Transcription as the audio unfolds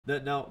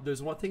That now,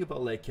 there's one thing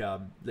about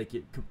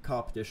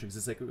competitions.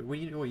 It's like when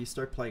you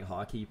start playing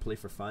hockey, you play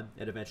for fun,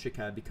 and eventually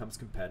kind of becomes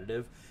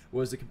competitive.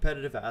 Was the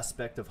competitive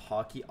aspect of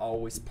hockey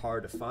always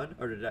part of fun,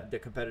 or did the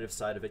competitive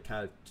side of it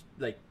kind of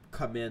like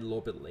come in a little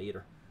bit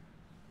later?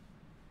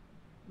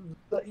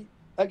 But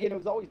again, it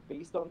was always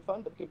based on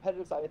fun, but the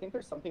competitive side, I think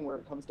there's something where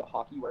it comes to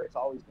hockey where it's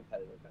always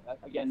competitive.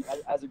 Again,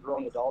 as a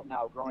growing adult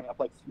now, growing up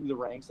like through the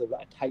ranks of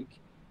a tyke,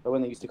 or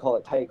when they used to call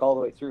it tyke, all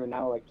the way through, and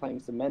now like playing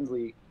some men's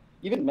league,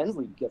 even men's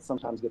league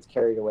sometimes gets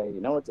carried away.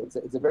 You know, it's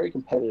a very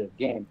competitive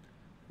game.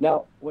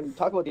 Now, when you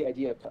talk about the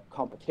idea of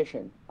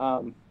competition,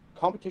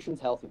 competition's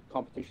healthy.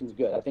 Competition's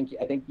good. I think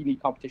you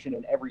need competition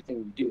in everything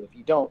you do. If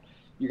you don't,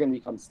 you're going to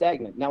become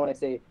stagnant. Now, when I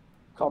say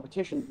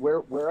competition,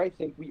 where I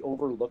think we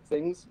overlook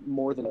things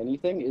more than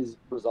anything is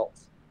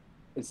results.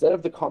 Instead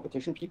of the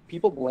competition,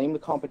 people blame the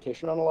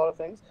competition on a lot of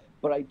things,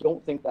 but I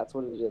don't think that's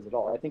what it is at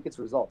all. I think it's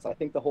results. I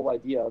think the whole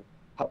idea of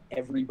how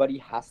everybody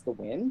has to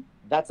win,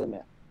 that's a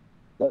myth.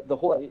 The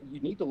whole, you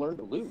need to learn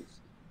to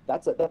lose.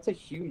 That's a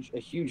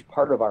huge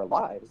part of our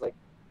lives. Like,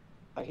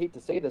 I hate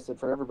to say this and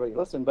for everybody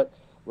listening, but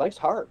life's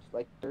hard.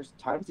 Like, there's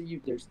times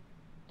that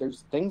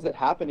there's things that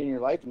happen in your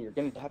life and you're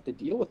going to have to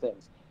deal with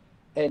things.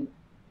 And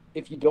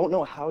if you don't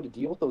know how to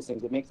deal with those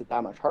things, it makes it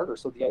that much harder.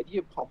 So the idea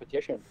of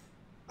competition,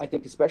 I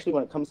think, especially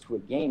when it comes to a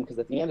game, because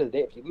at the end of the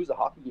day, if you lose a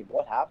hockey game,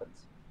 what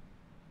happens?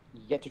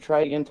 You get to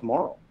try again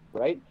tomorrow,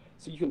 right?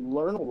 So you can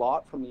learn a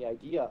lot from the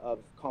idea of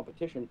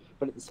competition,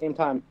 but at the same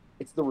time,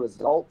 it's the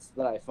results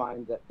that I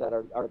find that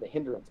are the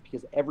hindrance,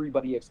 because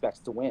everybody expects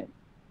to win.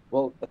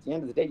 Well, at the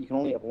end of the day, you can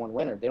only have one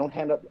winner. They don't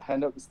hand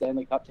out the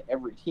Stanley Cup to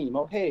every team.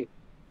 Oh, hey,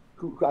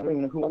 I don't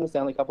even know who won the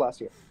Stanley Cup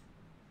last year.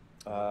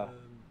 Uh,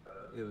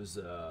 It was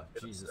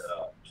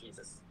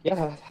Jesus.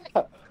 yeah,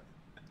 that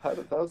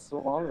was so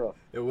long ago.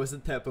 It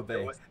wasn't Tampa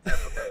Bay.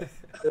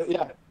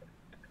 Yeah,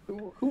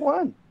 who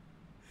won?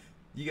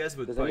 You guys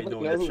would Does probably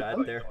anybody know in know the who chat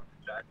won? there.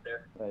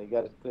 You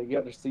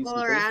got to see some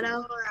faces.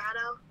 Colorado.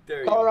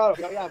 There you go.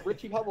 Colorado. Yeah,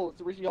 Richie Hubble's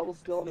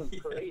still in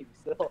his parade.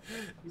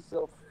 He's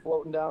still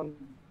floating down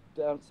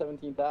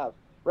 17th Ave.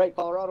 Right,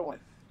 Colorado won.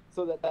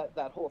 So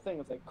that whole thing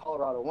is like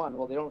Colorado won.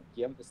 Well, they don't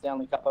give the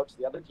Stanley Cup out to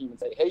the other team and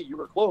say, "Hey, you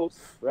were close,"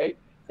 right?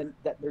 And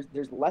that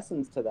there's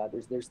lessons to that.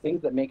 There's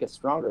things that make us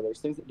stronger. There's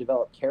things that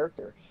develop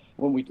character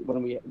when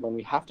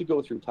we have to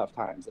go through tough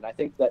times. And I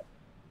think that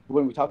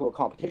when we talk about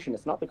competition,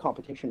 it's not the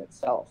competition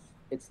itself.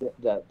 It's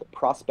the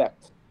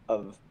prospect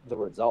of the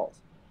result.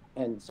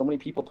 And so many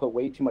people put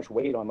way too much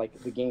weight on like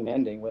the game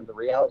ending, when the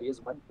reality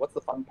is, what's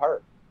the fun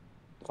part?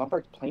 The fun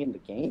part's playing the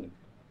game.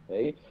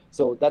 Okay?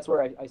 So that's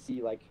where I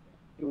see, like,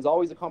 it was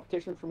always a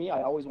competition for me.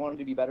 I always wanted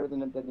to be better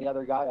than the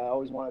other guy. I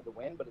always wanted to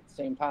win, but at the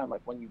same time,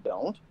 like, when you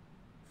don't,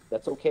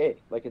 that's okay.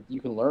 Like, you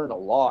can learn a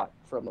lot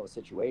from those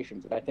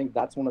situations. And I think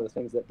that's one of the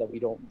things that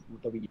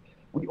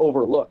we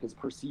overlook, is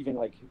perceiving,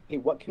 like, hey,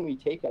 what can we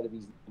take out of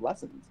these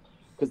lessons?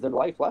 Because they're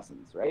life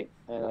lessons, right?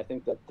 And I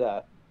think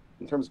that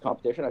in terms of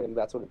competition, I think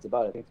that's what it's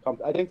about.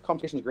 I think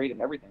competition is great in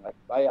everything. Like,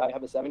 I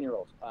have a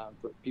 7-year-old.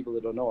 For people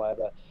that don't know, I have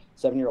a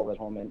 7-year-old at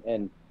home,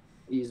 and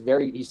he's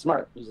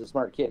smart. He's a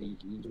smart kid.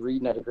 He's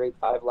reading at a grade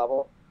 5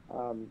 level.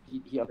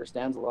 He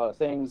understands a lot of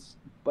things.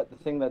 But the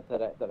thing that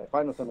I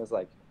find with him is,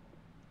 like,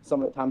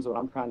 some of the times when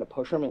I'm trying to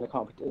push him in a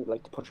competition,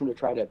 like, to push him to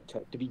try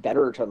to be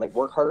better, or to, like,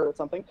 work harder at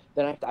something,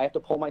 then I have to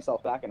pull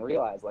myself back and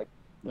realize, like,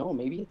 no,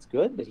 maybe it's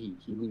good that he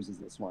loses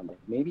this one. Like,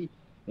 maybe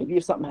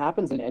if something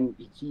happens and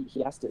he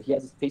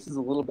faces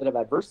a little bit of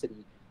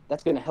adversity,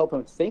 that's going to help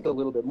him think a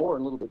little bit more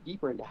and a little bit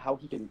deeper into how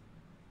he can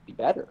be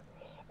better.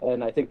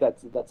 And I think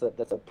that's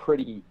a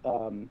pretty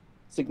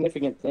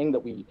significant thing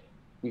that we've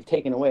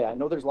taken away. I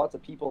know there's lots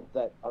of people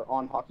that are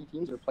on hockey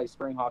teams or play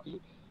spring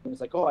hockey, and it's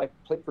like, oh, I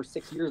played for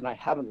 6 years and I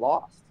haven't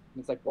lost.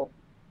 And it's like, well,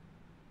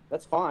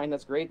 that's fine.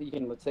 That's great that you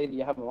can, let's say, that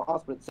you haven't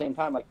lost, but at the same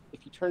time, like,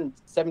 if you turn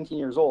 17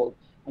 years old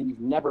and you've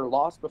never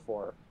lost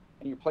before,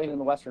 and you're playing in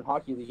the Western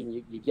Hockey League, and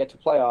you get to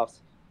playoffs,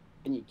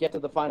 and you get to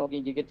the final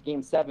game, you get to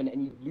Game 7,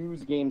 and you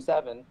lose Game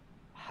 7,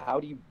 how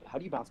do you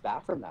bounce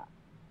back from that?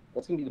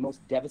 That's going to be the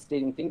most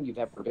devastating thing you've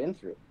ever been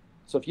through.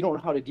 So if you don't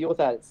know how to deal with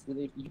that,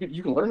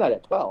 you can learn that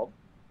at 12,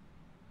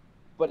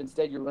 but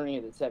instead you're learning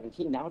it at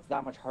 17. Now it's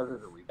that much harder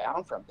to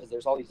rebound from, because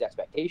there's all these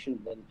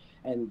expectations,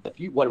 and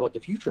what about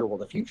the future? Well,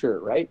 the future,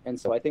 right? And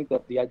so I think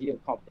that the idea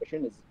of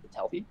competition it's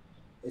healthy.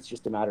 It's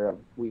just a matter of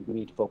we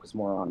need to focus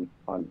more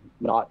on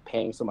not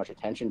paying so much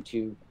attention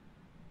to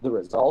the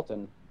result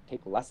and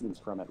take lessons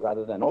from it,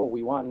 rather than, oh,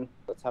 we won,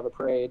 let's have a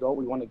parade. Oh,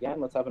 we won again,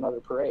 let's have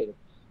another parade.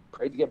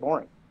 Parades get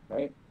boring,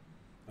 right?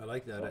 I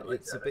like that.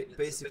 It's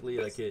basically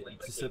like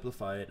to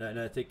simplify it, and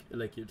I think,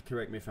 like,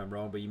 correct me if I'm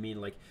wrong, but you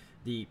mean like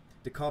the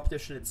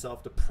competition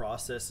itself, the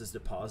process is the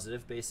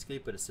positive basically,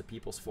 but it's the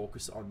people's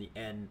focus on the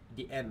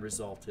end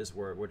result is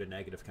where the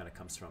negative kind of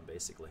comes from,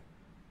 basically.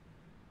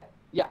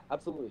 Yeah,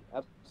 absolutely.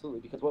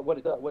 Because what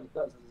it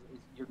does is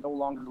you're no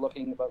longer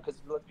looking about,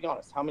 because let's be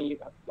honest, how many,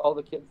 all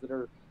the kids that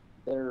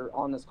are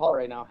on this call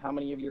right now, how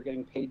many of you are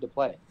getting paid to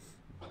play?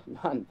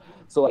 None.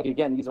 So, like,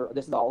 again,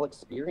 this is all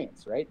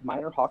experience, right?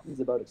 Minor hockey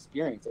is about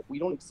experience. If we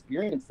don't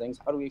experience things,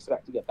 how do we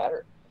expect to get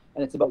better?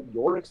 and it's about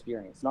your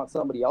experience, not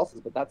somebody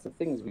else's. But that's the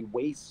thing, is we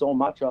waste so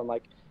much on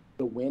like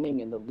the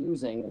winning and the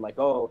losing, and like,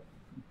 oh,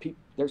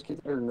 there's kids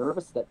that are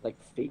nervous that like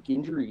fake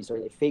injuries or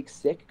they fake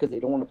sick because they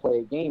don't want to play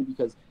a game,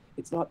 because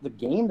it's not the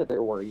game that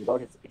they're worried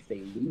about. It's if they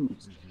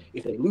lose.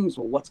 If they lose,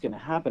 well, what's going to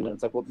happen? And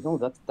it's like, well, no,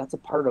 that's a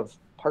part of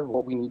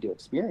what we need to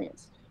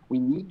experience. We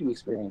need to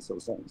experience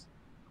those things,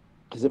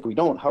 because if we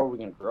don't, how are we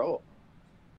going to grow?